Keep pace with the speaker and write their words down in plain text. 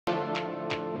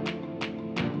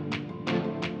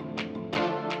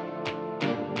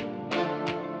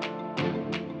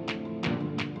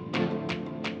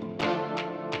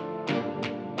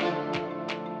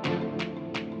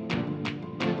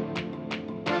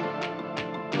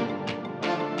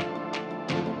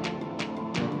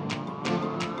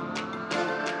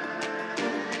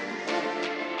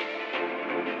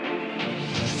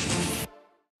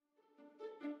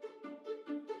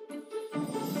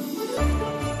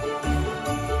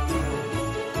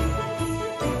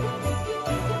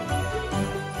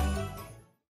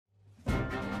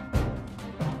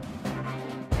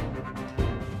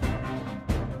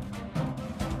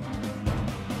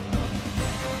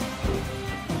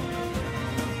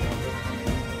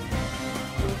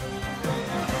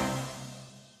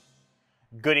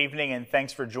Good evening and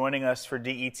thanks for joining us for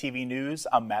DETV News.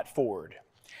 I'm Matt Ford.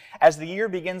 As the year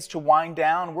begins to wind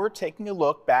down, we're taking a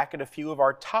look back at a few of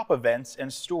our top events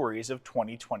and stories of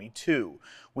 2022.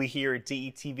 We here at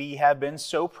DETV have been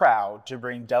so proud to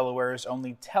bring Delaware's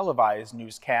only televised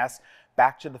newscast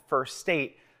back to the first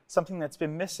state, something that's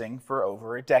been missing for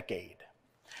over a decade.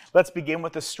 Let's begin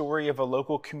with the story of a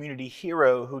local community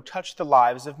hero who touched the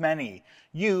lives of many.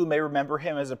 You may remember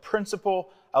him as a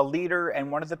principal, a leader,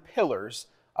 and one of the pillars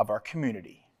of our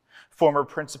community. Former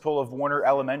principal of Warner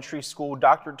Elementary School,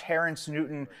 Dr. Terrence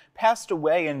Newton, passed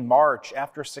away in March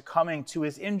after succumbing to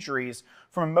his injuries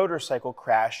from a motorcycle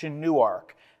crash in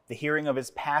Newark. The hearing of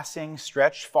his passing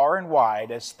stretched far and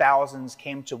wide as thousands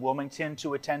came to Wilmington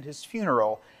to attend his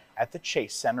funeral at the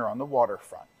Chase Center on the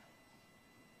waterfront.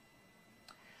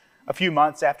 A few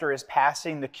months after his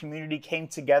passing, the community came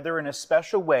together in a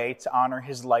special way to honor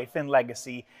his life and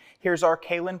legacy. Here's our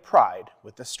Kaylin Pride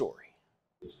with the story.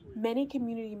 Many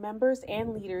community members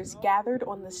and leaders gathered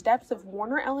on the steps of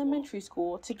Warner Elementary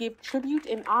School to give tribute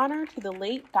and honor to the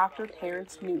late Dr.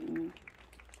 Terrence Newton.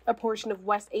 A portion of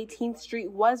West 18th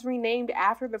Street was renamed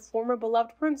after the former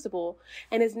beloved principal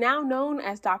and is now known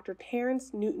as Dr.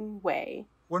 Terrence Newton Way.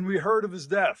 When we heard of his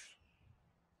death,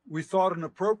 we thought an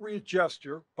appropriate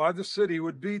gesture by the city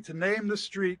would be to name the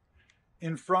street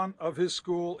in front of his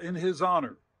school in his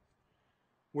honor,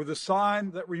 with a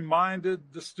sign that reminded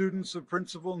the students of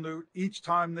Principal Newt each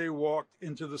time they walked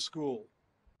into the school.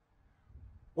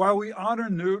 While we honor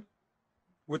Newt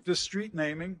with this street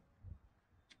naming,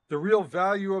 the real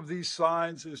value of these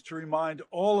signs is to remind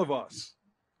all of us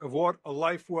of what a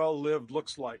life well lived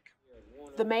looks like.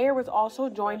 The mayor was also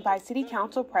joined by City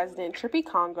Council President Trippy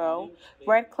Congo,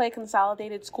 Red Clay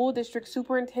Consolidated School District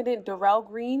Superintendent Darrell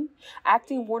Green,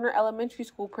 Acting Warner Elementary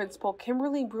School Principal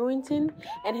Kimberly Brewington,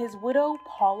 and his widow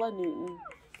Paula Newton.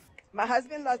 My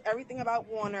husband loves everything about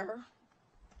Warner,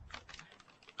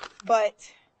 but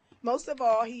most of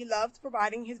all, he loves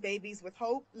providing his babies with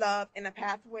hope, love, and a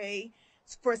pathway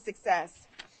for success.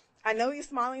 I know he's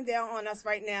smiling down on us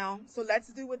right now, so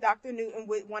let's do what Dr. Newton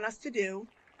would want us to do.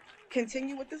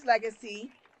 Continue with this legacy,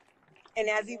 and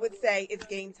as he would say, it's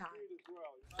game time.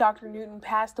 Dr. Newton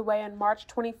passed away on March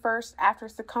 21st after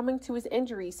succumbing to his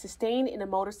injuries sustained in a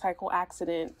motorcycle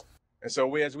accident. And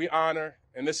so as we honor,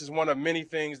 and this is one of many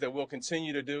things that we'll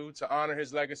continue to do to honor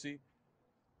his legacy,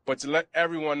 but to let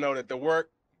everyone know that the work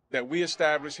that we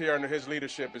established here under his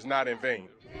leadership is not in vain.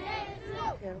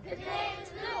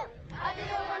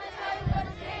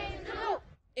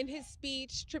 In his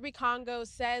speech, Trippy Congo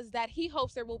says that he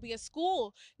hopes there will be a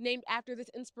school named after this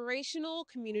inspirational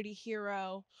community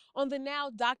hero. On the now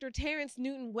Dr. Terrence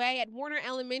Newton Way at Warner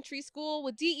Elementary School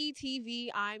with DETV,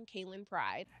 I'm Kaylin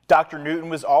Pride. Dr. Newton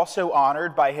was also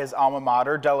honored by his alma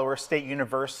mater, Delaware State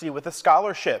University, with a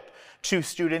scholarship. 2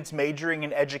 students majoring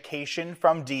in education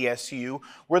from DSU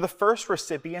were the first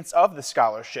recipients of the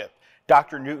scholarship.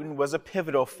 Dr. Newton was a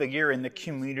pivotal figure in the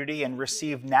community and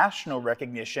received national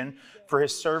recognition for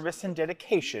his service and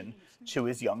dedication to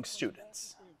his young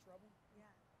students.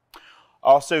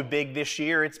 Also big this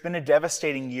year, it's been a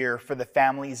devastating year for the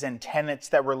families and tenants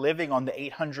that were living on the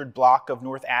 800 block of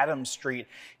North Adams Street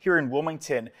here in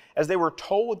Wilmington, as they were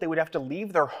told they would have to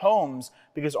leave their homes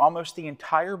because almost the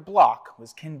entire block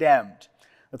was condemned.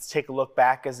 Let's take a look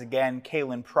back as again,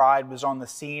 Kaylin Pride was on the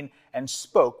scene and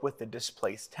spoke with the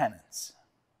displaced tenants.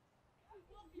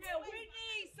 Yeah, we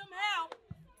need some help.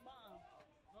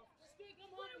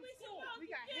 We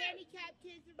got handicapped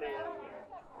kids around.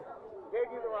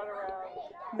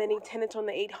 Many tenants on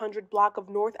the 800 block of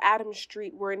North Adams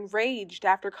Street were enraged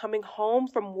after coming home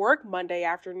from work Monday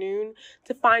afternoon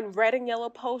to find red and yellow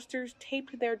posters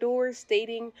taped to their doors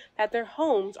stating that their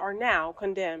homes are now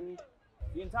condemned.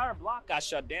 The entire block got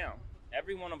shut down.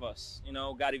 Every one of us,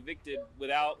 got evicted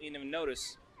without even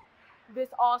notice. This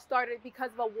all started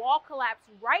because of a wall collapse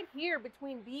right here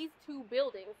between these 2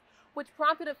 buildings, which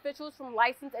prompted officials from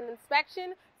License and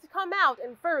Inspection to come out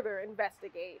and further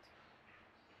investigate.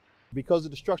 Because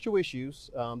of the structural issues,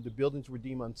 the buildings were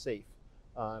deemed unsafe,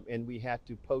 and we had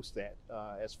to post that.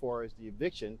 As far as the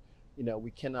eviction,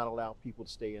 we cannot allow people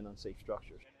to stay in unsafe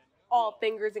structures. All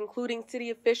fingers, including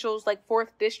city officials like 4th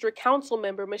District Council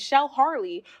member Michelle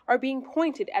Harley, are being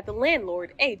pointed at the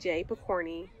landlord, A.J.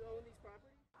 Picorni.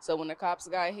 So when the cops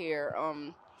got here,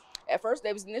 at first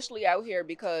they was initially out here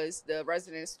because the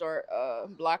residents start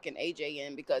blocking AJ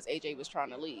in because AJ was trying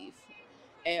to leave.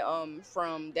 And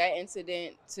from that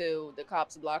incident to the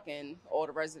cops blocking all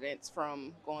the residents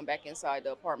from going back inside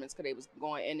the apartments because they was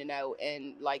going in and out,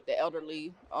 and like the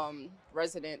elderly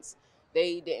residents,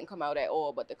 they didn't come out at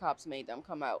all, but the cops made them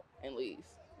come out and leave.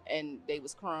 And they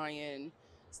was crying.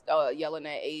 yelling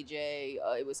at AJ.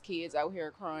 It was kids out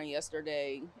here crying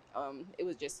yesterday. It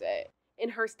was just sad. In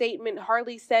her statement,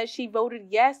 Harley says she voted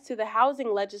yes to the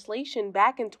housing legislation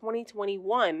back in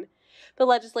 2021. The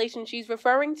legislation she's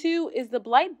referring to is the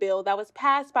blight bill that was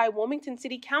passed by Wilmington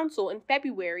City Council in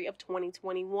February of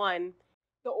 2021.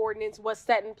 The ordinance was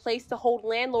set in place to hold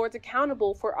landlords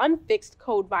accountable for unfixed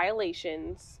code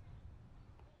violations.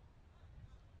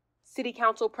 City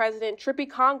Council President Trippy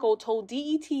Congo told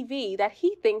DETV that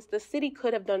he thinks the city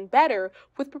could have done better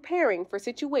with preparing for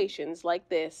situations like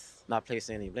this. Not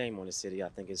placing any blame on the city. I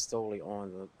think it's solely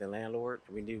on the landlord.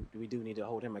 We do need to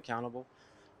hold him accountable,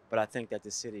 but I think that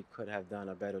the city could have done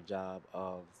a better job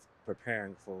of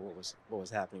preparing for what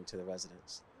was happening to the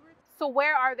residents. So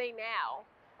where are they now?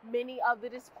 Many of the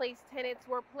displaced tenants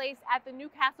were placed at the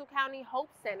Newcastle County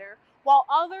Hope Center, while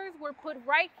others were put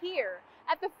right here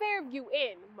at the Fairview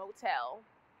Inn Motel.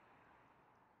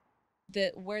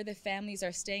 Where the families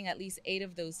are staying, at least 8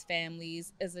 of those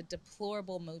families, is a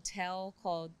deplorable motel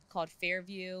called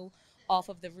Fairview off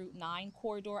of the Route 9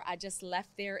 corridor. I just left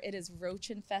there. It is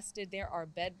roach infested. There are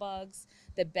bed bugs.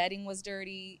 The bedding was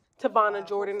dirty. Tavana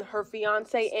Jordan, her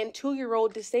fiance, and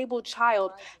 2-year-old disabled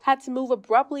child had to move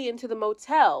abruptly into the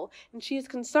motel, and she is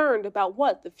concerned about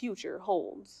what the future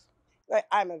holds.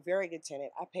 I'm a very good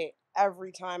tenant. I pay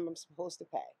every time I'm supposed to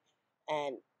pay.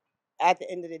 And at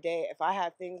the end of the day, if I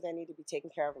have things that need to be taken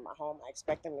care of in my home, I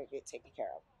expect them to get taken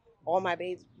care of. All my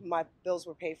bills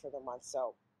were paid for the month.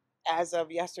 So as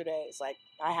of yesterday, it's like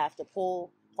I have to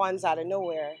pull funds out of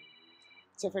nowhere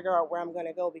to figure out where I'm going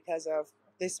to go because of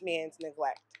this man's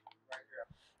neglect.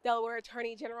 Delaware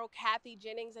Attorney General Kathy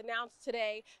Jennings announced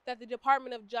today that the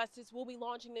Department of Justice will be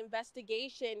launching an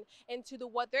investigation into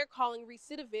what they're calling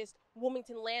recidivist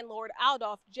Wilmington landlord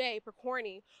Adolph J.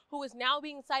 Percorny, who is now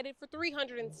being cited for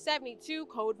 372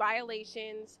 code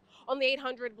violations. On the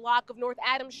 800 block of North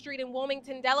Adams Street in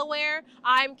Wilmington, Delaware,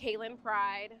 I'm Kaylin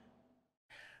Pride.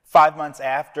 5 months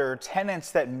after,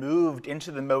 tenants that moved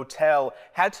into the motel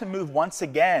had to move once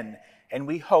again, and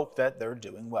we hope that they're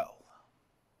doing well.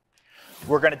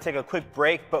 We're going to take a quick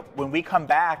break, but when we come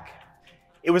back,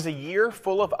 it was a year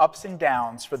full of ups and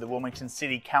downs for the Wilmington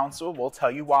City Council. We'll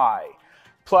tell you why.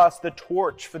 Plus, the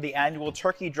torch for the annual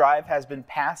turkey drive has been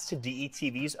passed to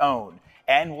DETV's own,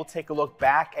 and we'll take a look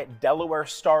back at Delaware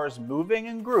stars moving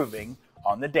and grooving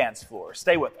on the dance floor.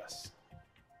 Stay with us.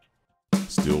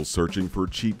 Still searching for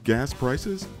cheap gas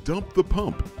prices? Dump the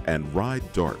pump and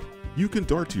ride DART. You can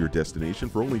DART to your destination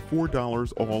for only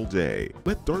 $4 all day.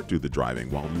 Let DART do the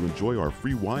driving while you enjoy our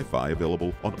free Wi-Fi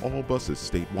available on all buses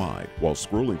statewide. While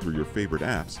scrolling through your favorite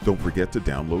apps, don't forget to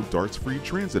download DART's free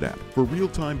transit app for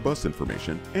real-time bus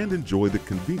information and enjoy the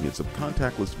convenience of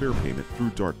contactless fare payment through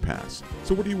DART Pass.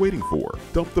 So what are you waiting for?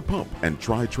 Dump the pump and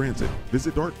try transit.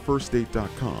 Visit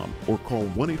dartfirststate.com or call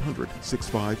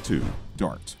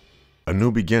 1-800-652-DART. A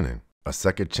new beginning, a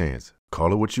second chance.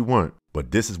 Call it what you want,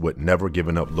 but this is what never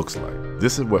giving up looks like.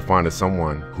 This is what finding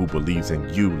someone who believes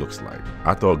in you looks like.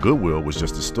 I thought Goodwill was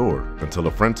just a store until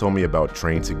a friend told me about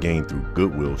Train to Gain through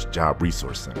Goodwill's Job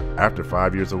Resource Center. After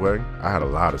 5 years away, I had a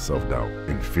lot of self-doubt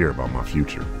and fear about my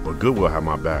future. But Goodwill had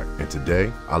my back, and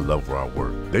today, I love where I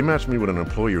work. They matched me with an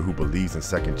employer who believes in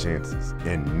second chances.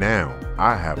 And now,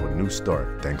 I have a new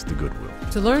start thanks to Goodwill.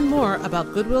 To learn more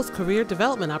about Goodwill's career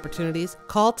development opportunities,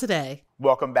 call today.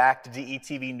 Welcome back to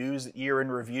DETV News Year in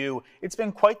Review. It's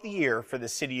been quite the year for the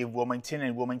City of Wilmington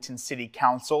and Wilmington City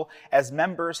Council, as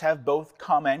members have both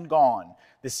come and gone.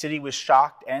 The city was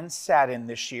shocked and saddened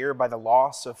this year by the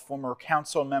loss of former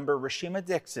council member Rashima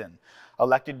Dixon.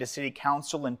 Elected to City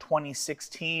Council in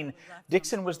 2016,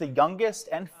 Dixon was the youngest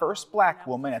and first Black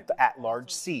woman at the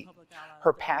at-large seat.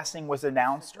 Her passing was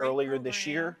announced earlier this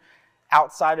year.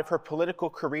 Outside of her political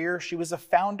career, she was a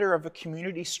founder of a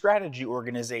community strategy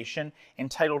organization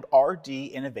entitled RD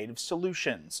Innovative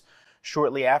Solutions.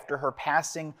 Shortly after her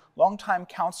passing, longtime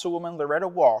Councilwoman Loretta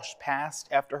Walsh passed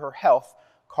after her health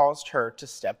caused her to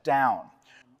step down.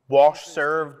 Walsh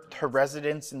served her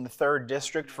residents in the 3rd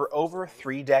District for over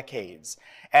 3 decades.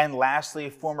 And lastly,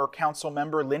 former council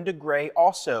member Linda Gray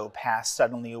also passed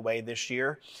suddenly away this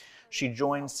year. She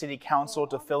joined City Council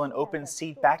to fill an open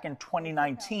seat back in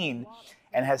 2019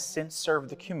 and has since served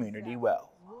the community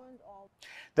well.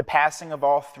 The passing of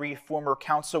all 3 former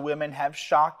councilwomen have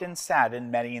shocked and saddened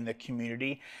many in the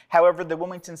community. However, the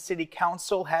Wilmington City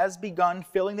Council has begun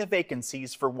filling the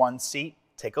vacancies for 1 seat.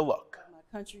 Take a look. My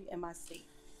country and my state.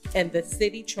 And the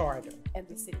city charter. And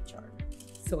the city charter.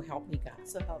 So help me God.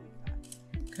 So help me God.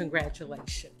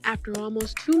 Congratulations. After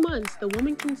almost 2 months, the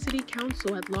Wilmington City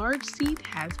Council at-large seat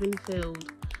has been filled.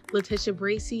 Letitia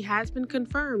Bracey has been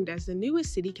confirmed as the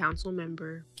newest City Council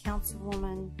member.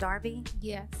 Councilwoman Darby?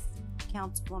 Yes.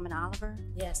 Councilwoman Oliver?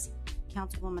 Yes.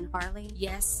 Councilwoman Harley?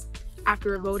 Yes.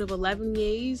 After a vote of 11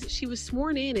 yeas, she was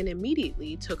sworn in and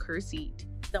immediately took her seat.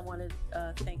 I want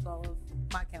to thank all of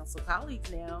my council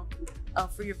colleagues now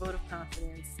for your vote of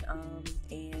confidence,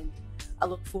 and I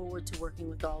look forward to working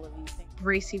with all of you.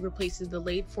 Bracy replaces the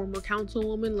late former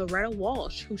Councilwoman Loretta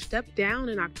Walsh, who stepped down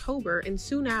in October and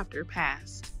soon after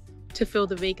passed. To fill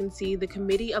the vacancy, the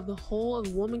Committee of the Whole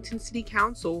of Wilmington City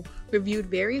Council reviewed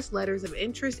various letters of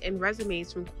interest and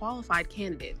resumes from qualified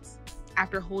candidates.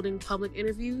 After holding public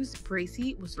interviews,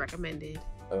 Bracy was recommended.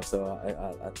 So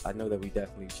I know that we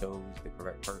definitely chose the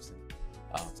correct person.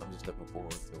 So I'm just looking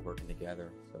forward to working together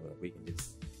so that we can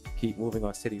just keep moving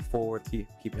our city forward,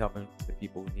 keep helping the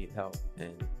people who need help,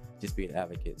 and just being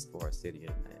advocates for our city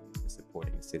and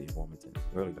supporting the city of Wilmington.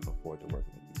 Really looking forward to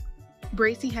working with you.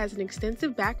 Bracy has an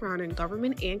extensive background in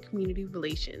government and community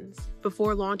relations.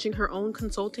 Before launching her own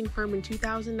consulting firm in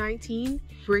 2019,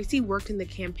 Bracy worked in the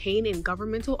campaign and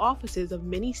governmental offices of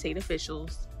many state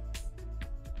officials.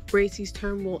 Bracy's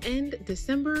term will end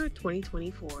December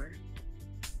 2024.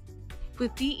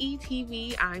 With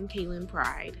DETV, I'm Kaylin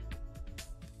Pride.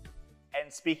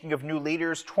 And speaking of new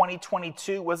leaders,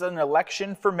 2022 was an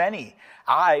election for many.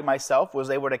 I, myself, was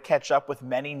able to catch up with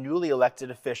many newly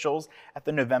elected officials at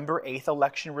the November 8th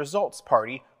election results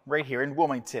party right here in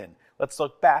Wilmington. Let's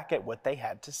look back at what they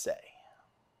had to say.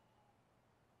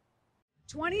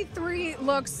 23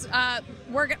 looks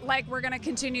like we're going to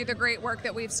continue the great work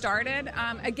that we've started.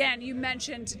 Again, you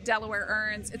mentioned Delaware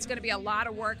Earns. It's going to be a lot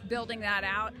of work building that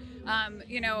out.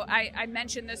 I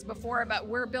mentioned this before, but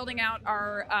we're building out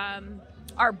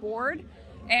our board,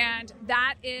 and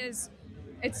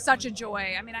it's such a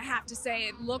joy. I mean, I have to say,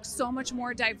 it looks so much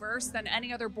more diverse than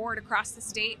any other board across the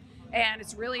state, and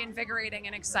it's really invigorating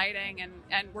and exciting,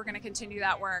 and we're going to continue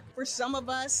that work. For some of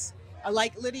us,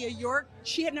 like Lydia York,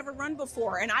 she had never run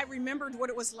before, and I remembered what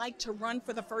it was like to run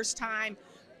for the first time,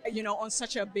 on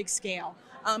such a big scale.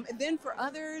 And then for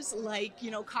others, like,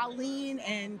 Colleen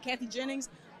and Kathy Jennings,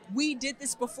 we did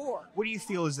this before. What do you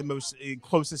feel is the most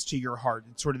closest to your heart,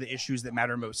 sort of the issues that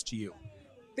matter most to you?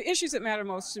 The issues that matter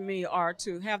most to me are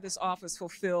to have this office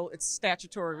fulfill its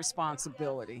statutory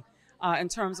responsibility in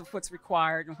terms of what's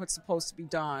required and what's supposed to be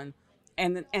done,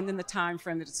 and then the time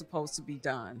frame that it's supposed to be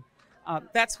done.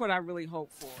 That's what I really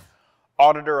hope for.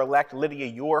 Auditor-elect Lydia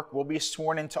York will be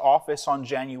sworn into office on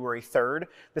January 3rd.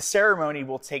 The ceremony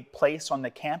will take place on the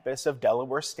campus of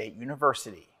Delaware State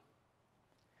University.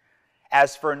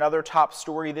 As for another top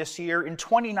story this year, in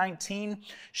 2019,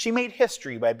 she made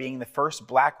history by being the first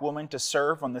Black woman to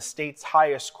serve on the state's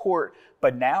highest court,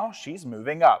 but now she's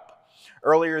moving up.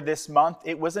 Earlier this month,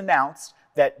 it was announced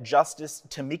that Justice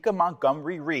Tamika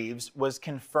Montgomery Reeves was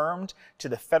confirmed to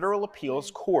the Federal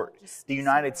Appeals Court. The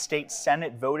United States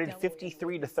Senate voted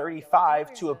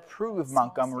 53-35 to approve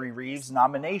Montgomery Reeves'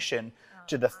 nomination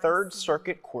to the Third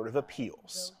Circuit Court of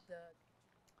Appeals.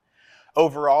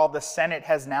 Overall, the Senate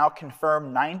has now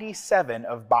confirmed 97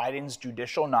 of Biden's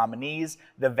judicial nominees,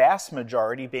 the vast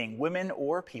majority being women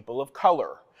or people of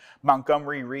color.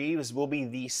 Montgomery Reeves will be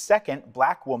the second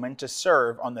Black woman to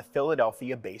serve on the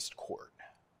Philadelphia-based court.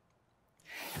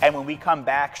 And when we come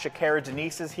back, Shakara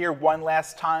Denise is here one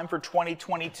last time for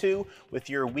 2022 with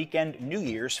your weekend New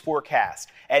Year's forecast.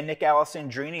 And Nick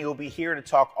Alessandrini will be here to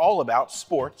talk all about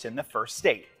sports in the first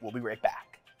state. We'll be right back.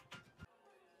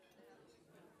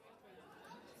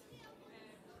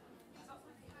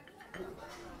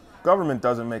 Government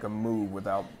doesn't make a move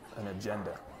without an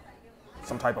agenda,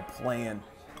 some type of plan.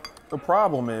 The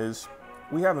problem is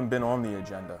we haven't been on the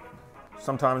agenda.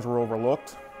 Sometimes we're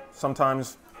overlooked.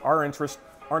 Sometimes our interests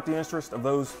aren't the interests of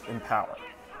those in power.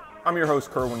 I'm your host,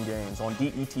 Kerwin Gaines, on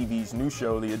DETV's new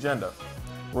show, The Agenda.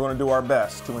 We're going to do our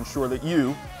best to ensure that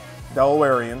you,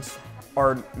 Delawareans,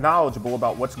 are knowledgeable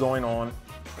about what's going on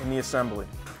in the Assembly.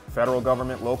 Federal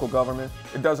government, local government,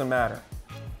 it doesn't matter.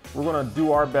 We're going to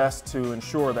do our best to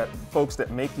ensure that folks that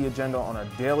make the agenda on a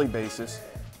daily basis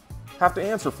have to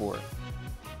answer for it.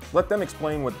 Let them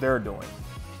explain what they're doing.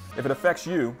 If it affects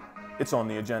you, it's on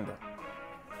the agenda.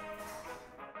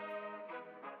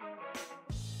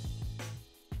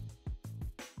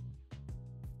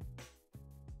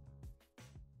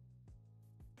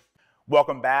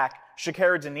 Welcome back.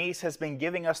 Shakara Denise has been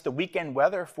giving us the weekend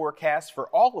weather forecast for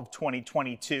all of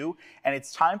 2022, and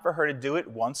it's time for her to do it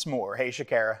once more. Hey,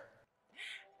 Shakara.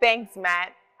 Thanks,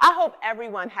 Matt. I hope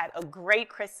everyone had a great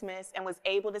Christmas and was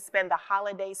able to spend the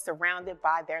holidays surrounded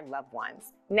by their loved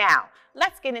ones. Now,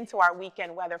 let's get into our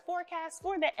weekend weather forecast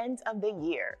for the end of the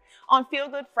year. On Feel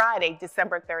Good Friday,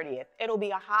 December 30th, it'll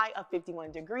be a high of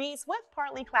 51 degrees with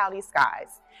partly cloudy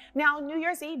skies. Now, New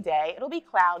Year's Eve day, it'll be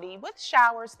cloudy with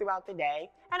showers throughout the day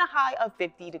and a high of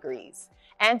 50 degrees.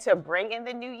 And to bring in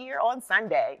the new year on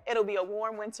Sunday, it'll be a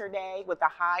warm winter day with a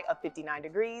high of 59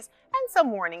 degrees and some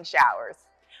morning showers.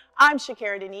 I'm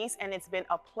Shakira Denise, and it's been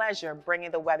a pleasure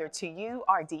bringing the weather to you,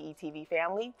 our DETV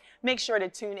family. Make sure to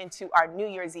tune into our New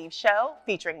Year's Eve show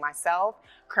featuring myself,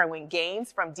 Kerwin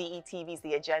Gaines from DETV's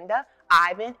The Agenda,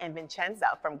 Ivan and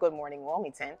Vincenza from Good Morning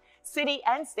Wilmington, city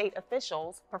and state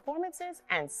officials, performances,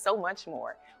 and so much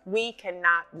more. We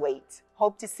cannot wait.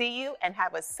 Hope to see you and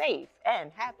have a safe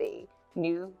and happy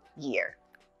New Year.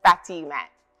 Back to you, Matt.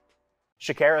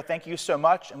 Shakira, thank you so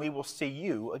much, and we will see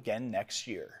you again next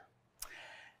year.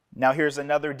 Now here's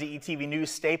another DETV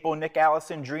News staple. Nick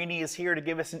Alessandrini is here to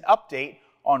give us an update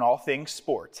on all things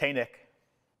sports. Hey, Nick.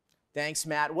 Thanks,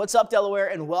 Matt. What's up, Delaware,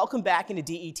 and welcome back into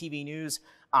DETV News.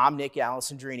 I'm Nick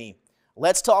Alessandrini.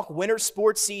 Let's talk winter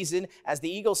sports season as the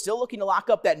Eagles still looking to lock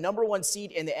up that #1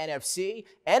 seed in the NFC,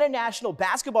 and a national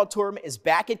basketball tournament is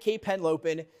back at Cape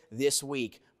Henlopen this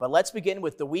week. But let's begin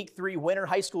with the Week 3 winter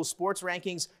high school sports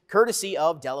rankings, courtesy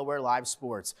of Delaware Live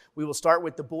Sports. We will start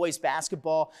with the boys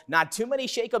basketball. Not too many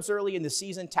shakeups early in the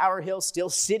season. Tower Hill still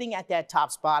sitting at that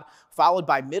top spot, followed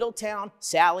by Middletown,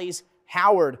 Sally's,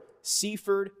 Howard,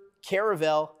 Seaford,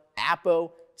 Caravel,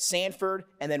 Appo, Sanford,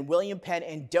 and then William Penn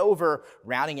and Dover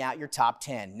rounding out your top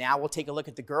 10. Now we'll take a look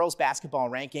at the girls basketball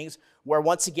rankings, where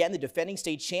once again the defending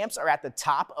state champs are at the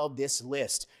top of this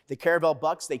list. The Caravel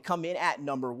Bucks, they come in at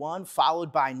 #1,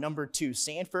 followed by #2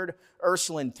 Sanford,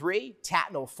 Ursuline 3,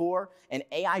 Tatnall 4, and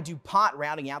AI DuPont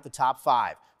rounding out the top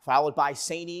 5, followed by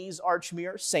St. E's,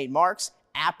 Archmere, St. Mark's,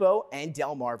 Appo, and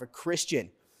Delmarva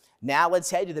Christian. Now let's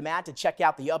head to the mat to check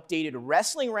out the updated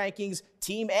wrestling rankings,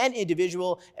 team and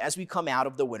individual, as we come out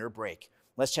of the winter break.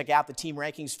 Let's check out the team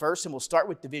rankings first, and we'll start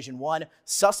with Division 1,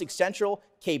 Sussex Central,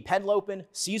 Cape Henlopen,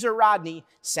 Caesar Rodney,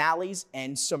 Sally's,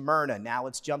 and Smyrna. Now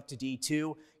let's jump to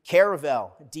D2,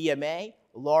 Caravel, DMA,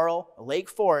 Laurel, Lake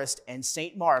Forest, and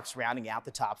St. Mark's rounding out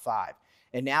the top 5.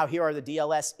 And now here are the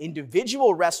DLS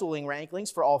individual wrestling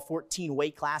rankings for all 14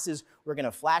 weight classes. We're going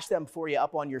to flash them for you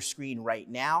up on your screen right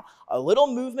now. A little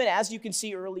movement, as you can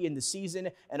see, early in the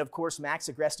season. And of course, Max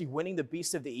Agresti winning the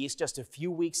Beast of the East just a few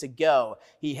weeks ago.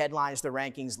 He headlines the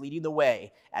rankings, leading the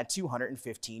way at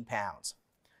 215 pounds.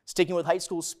 Sticking with high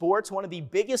school sports, one of the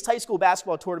biggest high school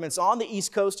basketball tournaments on the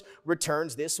East Coast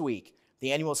returns this week.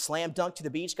 The annual Slam Dunk to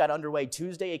the Beach got underway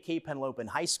Tuesday at Cape Henlopen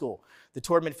High School. The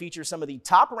tournament features some of the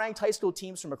top-ranked high school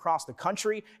teams from across the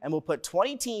country and will put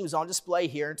 20 teams on display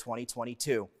here in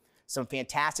 2022. Some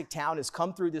fantastic talent has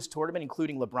come through this tournament,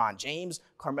 including LeBron James,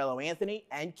 Carmelo Anthony,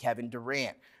 and Kevin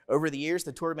Durant. Over the years,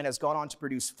 the tournament has gone on to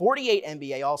produce 48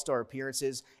 NBA All-Star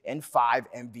appearances and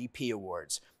 5 MVP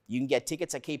awards. You can get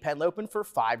tickets at Cape Henlopen for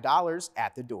 $5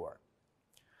 at the door.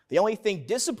 The only thing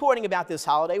disappointing about this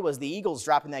holiday was the Eagles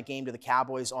dropping that game to the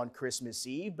Cowboys on Christmas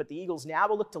Eve, but the Eagles now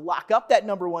will look to lock up that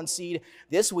 #1 seed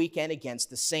this weekend against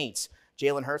the Saints.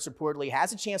 Jalen Hurts reportedly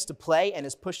has a chance to play and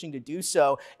is pushing to do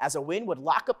so, as a win would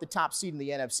lock up the top seed in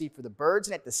the NFC for the Birds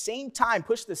and at the same time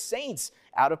push the Saints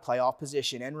out of playoff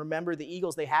position. And remember, the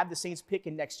Eagles, they have the Saints pick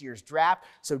in next year's draft,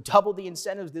 so double the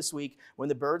incentives this week when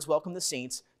the Birds welcome the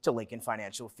Saints to Lincoln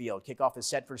Financial Field. Kickoff is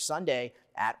set for Sunday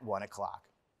at 1 o'clock.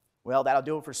 Well, that'll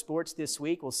do it for sports this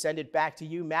week. We'll send it back to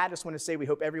you, Matt. I just want to say we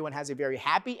hope everyone has a very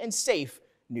happy and safe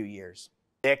New Year's.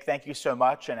 Nick, thank you so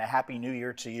much, and a happy New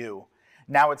Year to you.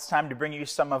 Now it's time to bring you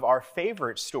some of our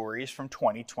favorite stories from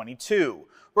 2022.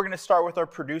 We're going to start with our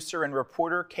producer and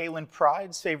reporter, Kaylin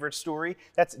Pride's favorite story.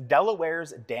 That's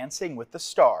Delaware's Dancing with the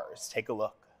Stars. Take a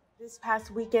look. This past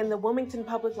weekend, the Wilmington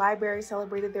Public Library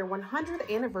celebrated their 100th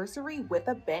anniversary with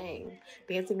a bang.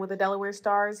 Dancing with the Delaware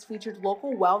Stars featured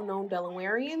local well-known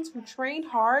Delawareans who trained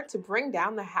hard to bring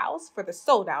down the house for the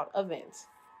sold-out event.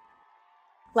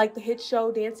 Like the hit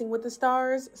show Dancing with the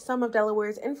Stars, some of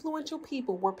Delaware's influential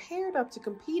people were paired up to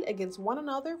compete against one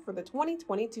another for the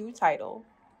 2022 title.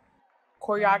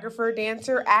 Choreographer,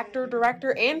 dancer, actor,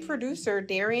 director, and producer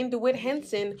Darian DeWitt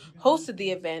Henson hosted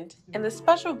the event, and the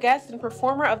special guest and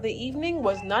performer of the evening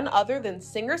was none other than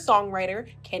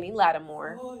singer-songwriter Kenny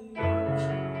Lattimore.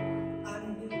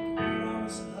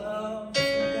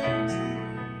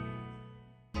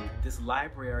 This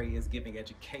library is giving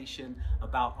education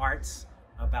about arts,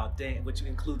 about dance, which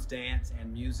includes dance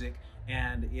and music,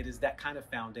 and it is that kind of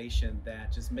foundation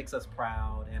that just makes us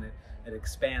proud, and it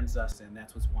expands us, and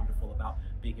that's what's wonderful about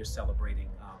being here celebrating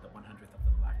the 100th of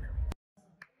the library.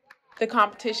 The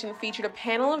competition featured a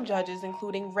panel of judges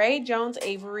including Ray Jones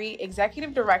Avery,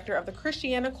 Executive Director of the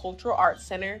Christiana Cultural Arts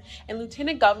Center, and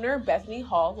Lieutenant Governor Bethany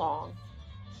Hall Long.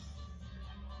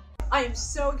 I am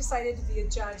so excited to be a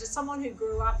judge. As someone who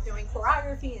grew up doing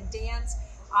choreography and dance,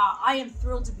 I am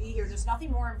thrilled to be here. There's nothing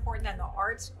more important than the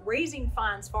arts, raising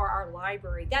funds for our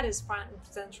library. That is front and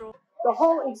central. The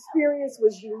whole experience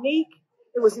was unique.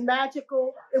 It was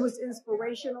magical. It was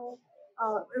inspirational.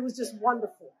 It was just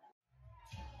wonderful.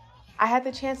 I had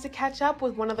the chance to catch up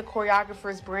with one of the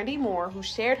choreographers, Brandy Moore, who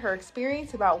shared her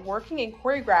experience about working and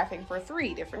choreographing for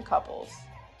 3 different couples.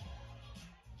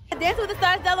 Dance with the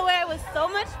Stars Delaware was so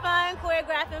much fun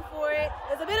choreographing for it.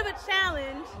 It was a bit of a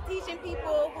challenge teaching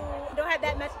people who don't have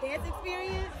that much dance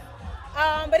experience,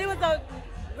 but it was a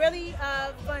really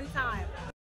fun time.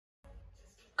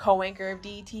 Co-anchor of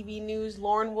DETV News,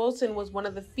 Lauren Wilson, was one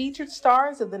of the featured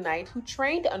stars of the night who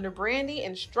trained under Brandy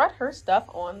and strut her stuff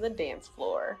on the dance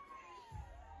floor.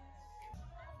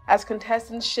 As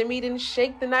contestants shimmied and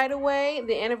shake the night away,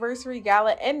 the anniversary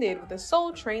gala ended with a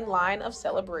Soul Train line of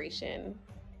celebration.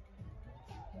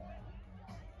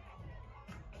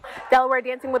 Delaware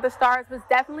Dancing with the Stars was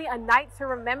definitely a night to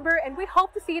remember, and we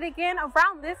hope to see it again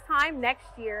around this time next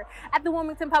year. At the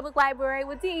Wilmington Public Library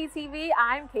with DETV,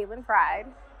 I'm Caitlin Pride.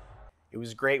 It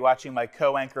was great watching my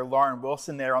co-anchor Lauren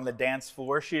Wilson there on the dance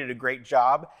floor. She did a great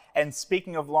job. And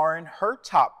speaking of Lauren, her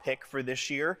top pick for this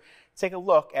year, take a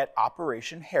look at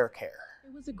Operation Hair Care.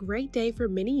 It was a great day for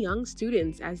many young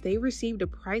students as they received a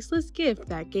priceless gift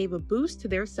that gave a boost to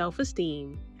their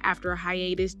self-esteem. After a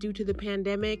hiatus due to the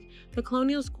pandemic, the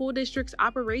Colonial School District's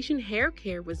Operation Hair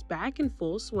Care was back in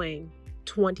full swing.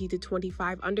 20 to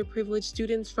 25 underprivileged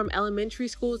students from elementary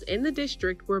schools in the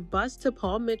district were bused to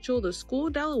Paul Mitchell, the school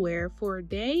Delaware, for a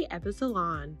day at the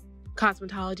salon.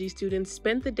 Cosmetology students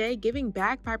spent the day giving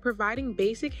back by providing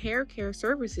basic hair care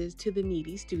services to the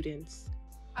needy students.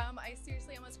 I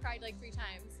seriously almost cried like 3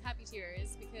 times, happy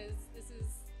tears, because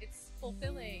it's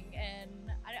fulfilling,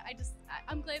 and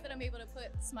I'm glad that I'm able to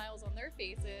put smiles on their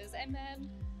faces, and then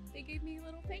they gave me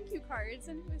little thank you cards,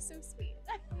 and it was so sweet.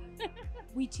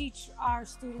 We teach our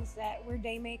students that we're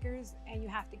day makers and you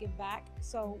have to give back.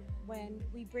 So when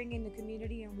we bring in the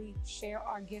community and we share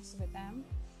our gifts with them,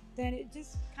 then it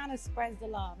just kind of spreads the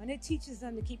love, and it teaches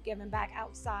them to keep giving back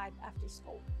outside after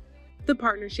school. The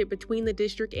partnership between the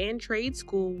district and trade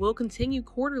school will continue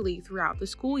quarterly throughout the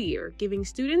school year, giving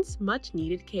students much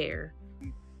needed care.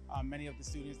 Many of the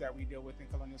students that we deal with in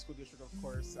Colonial School District, of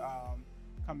course,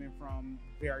 coming from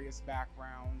various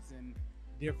backgrounds and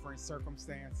different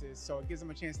circumstances. So it gives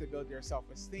them a chance to build their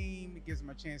self-esteem. It gives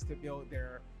them a chance to build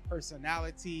their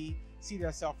personality, see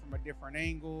themselves from a different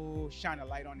angle, shine a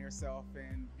light on themselves,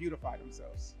 and beautify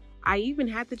themselves. I even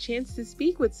had the chance to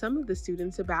speak with some of the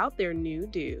students about their new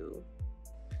do.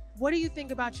 What do you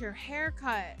think about your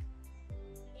haircut?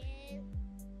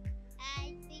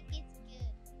 I think it's good.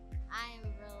 I am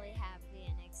really happy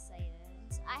and excited.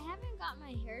 I haven't got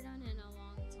my hair done in a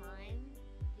long time.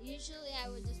 Usually I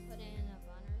would just put it in a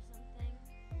bun or something,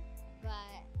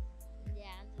 but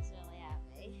yeah, I'm just really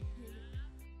happy.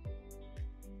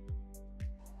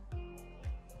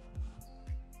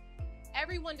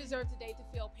 Everyone deserves a day to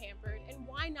feel pampered, and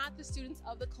why not the students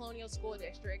of the Colonial School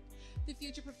District? The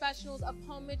future professionals of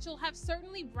Paul Mitchell have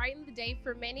certainly brightened the day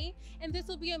for many, and this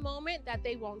will be a moment that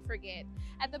they won't forget.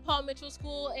 At the Paul Mitchell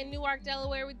School in Newark,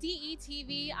 Delaware with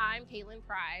DETV, I'm Caitlin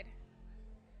Pride.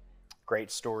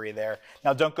 Great story there.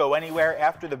 Now don't go anywhere.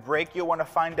 After the break, you'll want to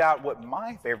find out what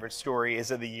my favorite story is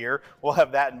of the year. We'll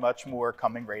have that and much more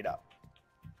coming right up.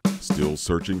 Still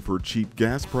searching for cheap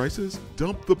gas prices?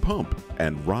 Dump the pump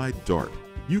and ride DART.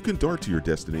 You can DART to your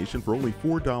destination for only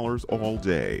 $4 all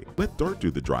day. Let DART do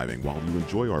the driving while you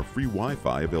enjoy our free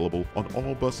Wi-Fi available on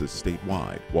all buses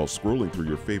statewide. While scrolling through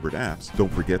your favorite apps,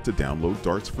 don't forget to download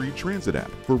DART's free transit app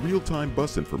for real-time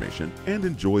bus information and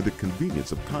enjoy the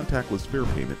convenience of contactless fare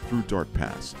payment through DART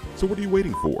Pass. So what are you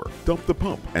waiting for? Dump the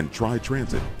pump and try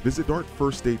transit. Visit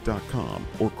dartfirststate.com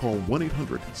or call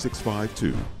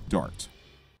 1-800-652-DART.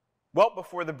 Well,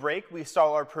 before the break, we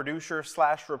saw our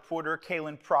producer/reporter,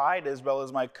 Kaylin Pride, as well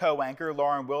as my co-anchor,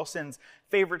 Lauren Wilson's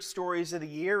favorite stories of the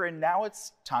year, and now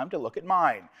it's time to look at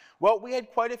mine. Well, we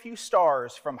had quite a few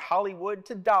stars from Hollywood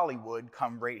to Dollywood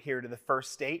come right here to the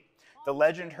First State. The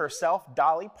legend herself,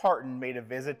 Dolly Parton, made a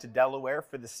visit to Delaware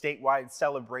for the statewide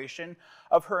celebration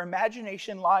of her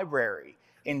Imagination Library.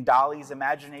 In Dolly's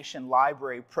Imagination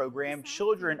Library program,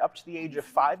 children up to the age of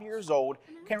 5 years old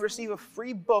can receive a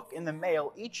free book in the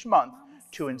mail each month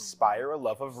to inspire a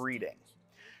love of reading.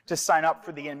 To sign up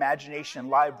for the Imagination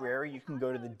Library, you can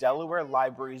go to the Delaware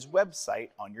Library's website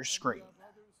on your screen.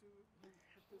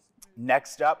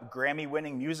 Next up,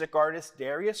 Grammy-winning music artist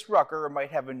Darius Rucker might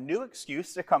have a new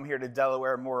excuse to come here to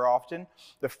Delaware more often.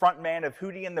 The frontman of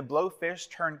Hootie and the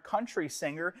Blowfish turned country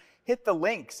singer hit the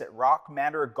links at Rock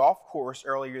Manor Golf Course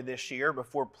earlier this year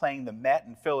before playing the Met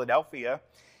in Philadelphia.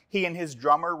 He and his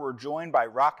drummer were joined by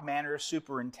Rock Manor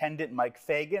Superintendent Mike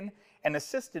Fagan and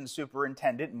Assistant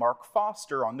Superintendent Mark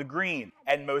Foster on the green.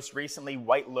 And most recently,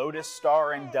 White Lotus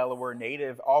star and Delaware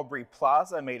native Aubrey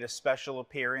Plaza made a special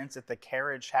appearance at the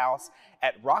Carriage House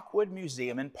at Rockwood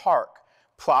Museum and Park.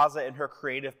 Plaza and her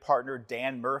creative partner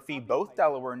Dan Murphy, both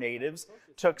Delaware natives,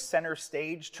 took center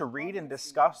stage to read and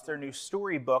discuss their new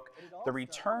storybook, The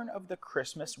Return of the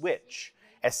Christmas Witch,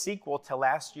 a sequel to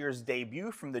last year's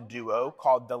debut from the duo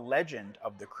called The Legend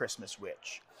of the Christmas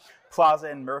Witch. Plaza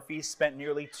and Murphy spent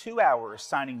nearly 2 hours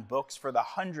signing books for the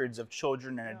hundreds of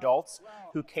children and adults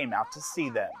who came out to see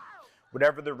them.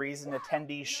 Whatever the reason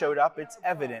attendees showed up, it's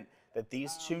evident that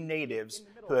these two natives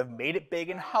who have made it big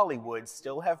in Hollywood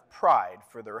still have pride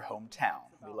for their hometown.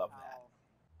 We love that.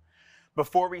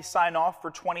 Before we sign off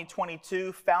for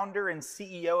 2022, founder and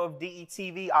CEO of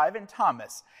DETV, Ivan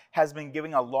Thomas, has been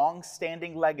giving a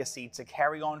long-standing legacy to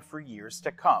carry on for years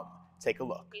to come. Take a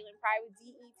look. Caitlin Fry with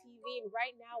DETV, and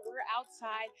right now we're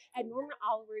outside at Norman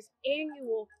Oliver's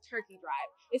annual turkey drive.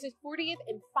 It's his 40th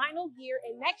and final year,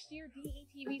 and next year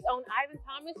DETV's own Ivan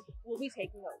Thomas will be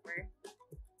taking over.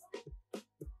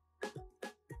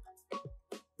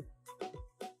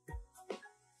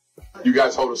 You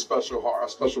guys hold a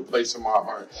special place in my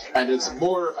heart, and it's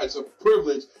a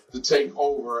privilege to take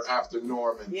over after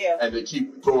Norman and to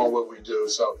keep doing what we do.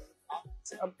 So,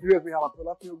 you asked me how I feel.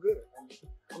 I feel good.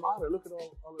 I'm honored. Look at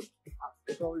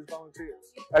all these volunteers.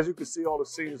 As you can see, all the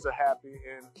seniors are happy,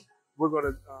 and we're going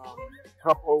to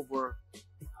help over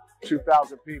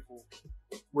 2,000 people,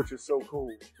 which is so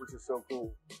cool.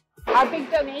 Our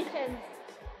big donations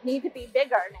need to be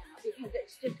bigger now because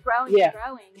it's just growing and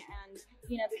growing, and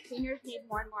you know the seniors need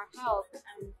more and more help.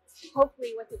 And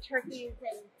hopefully, with the turkeys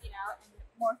and and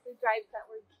more food drives that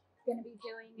we're going to be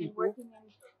doing and working in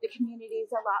the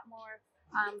communities a lot more.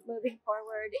 Moving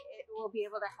forward, it will be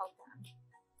able to help them.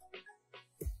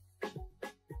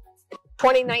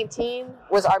 2019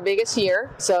 was our biggest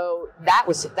year, so that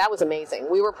was amazing.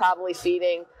 We were probably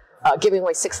giving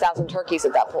away 6,000 turkeys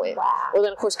at that point. Wow. Well,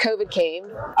 then of course COVID came.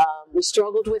 We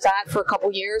struggled with that for a couple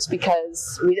years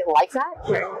because we didn't like that,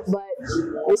 but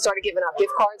we started giving out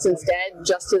gift cards instead,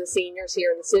 just to the seniors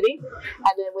here in the city.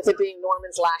 And then with it being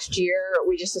Norman's last year,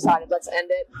 we just decided let's end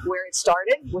it where it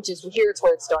started, which is here. It's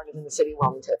where it started in the city of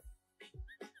Wilmington.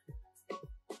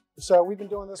 So we've been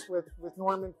doing this with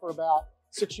Norman for about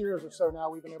 6 years or so now.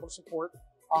 We've been able to support.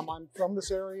 I'm from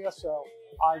this area, so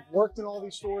I've worked in all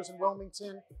these stores in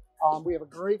Wilmington. We have a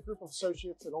great group of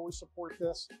associates that always support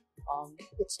this.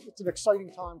 It's an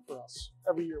exciting time for us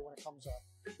every year when it comes up.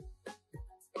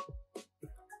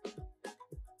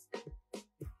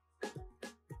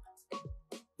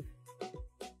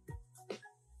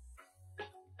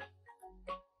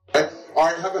 All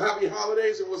right, have a happy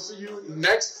holidays, and we'll see you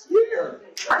next year.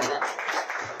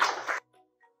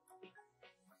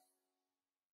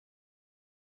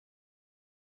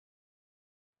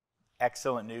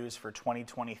 Excellent news for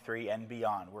 2023 and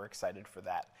beyond. We're excited for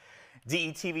that.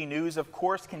 DETV News, of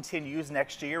course, continues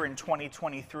next year in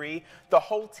 2023. The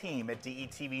whole team at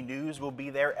DETV News will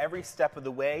be there every step of the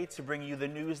way to bring you the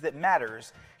news that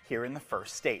matters here in the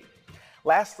First State.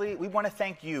 Lastly, we want to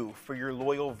thank you for your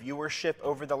loyal viewership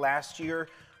over the last year.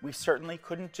 We certainly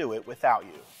couldn't do it without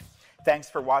you. Thanks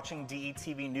for watching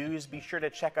DETV News. Be sure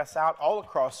to check us out all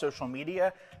across social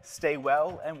media. Stay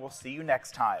well, and we'll see you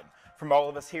next time. From all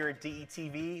of us here at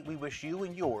DETV, we wish you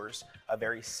and yours a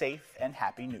very safe and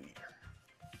happy New Year.